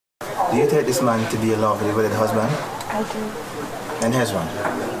Do you take this man to be your lawfully wedded husband? I do. And Hezron,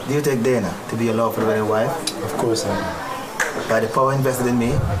 do you take Dana to be your lawfully wedded wife? Of course I do. By the power invested in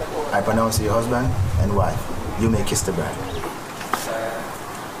me, I pronounce you your husband and wife. You may kiss the bride.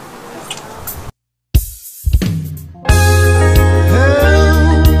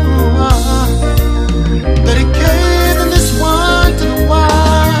 Dedicating this one to the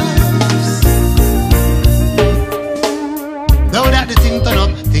wives. Now that the thing turn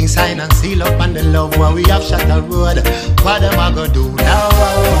up, things sign and seal up, and the love where we have shot the road. What am I gonna do now?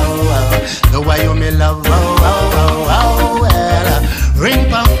 The way you me love, well. Ring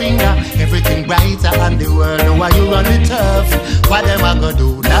my finger, everything brighter, and the world know why you run the turf. What am I gonna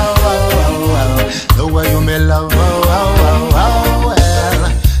do now? The way you me love, well.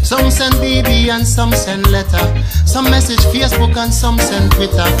 Some send BB and some send letter. Some message Facebook and some send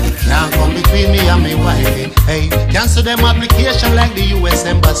Twitter. Can't come between me and me wifey. Hey, cancel them application like the US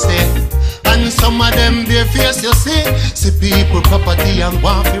Embassy. And some of them their face you see. See people property and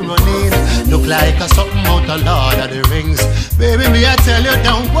want to run in. Look like a something out of Lord of the Rings. Baby, me I tell you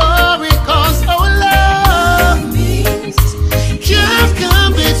don't worry, cause our love means can't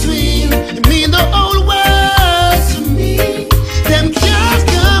come between. It mean the whole world to me. Them can't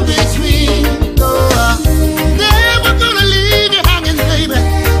come between. No, never gonna leave you hanging, baby.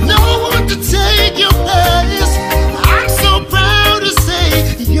 No one to take your place. I'm so proud to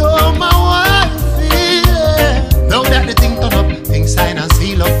say you're my wife. Yeah. Now that the thing turn up, things sign and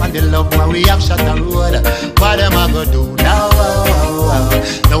seal up, and the love where we have shot the road. What am I gonna do now?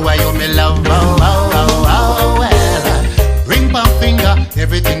 The way you me love, well. Ring my finger,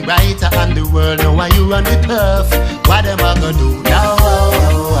 everything brighter, and the world know why you run the turf. What am I gonna do now?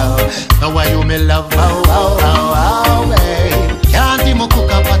 The way you me love, can't even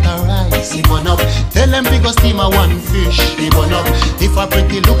cook up pot of rice, even up. Tell them big go steam a one fish, even up. If a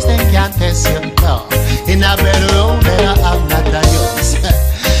pretty looks, they can't test you. No, in a bedroom, they have not a use.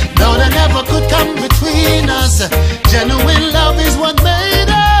 No, they never could come between us. Genuine love is what made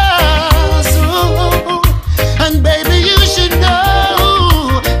us. Ooh. And baby, you should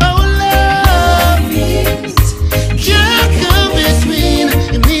know our love means can't come between.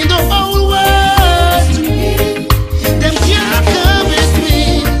 It mean the whole world to me. Them can't come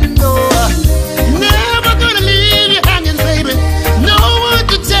between. No, never gonna leave you hanging, baby. No one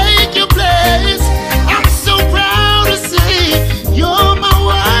to take your place. I'm so proud to say you're my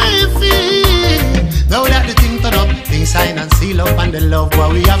wifey. Now that the thing turn up, things sign and seal up, and the love where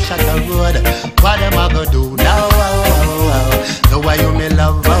we have shot the road. What am I gonna do now? The way you me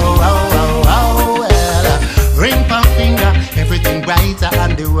love, well. Ring my finger, everything brighter,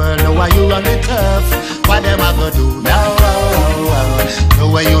 and the world know why you run the turf. What am I gonna do now? The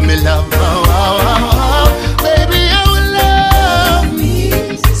way you me love,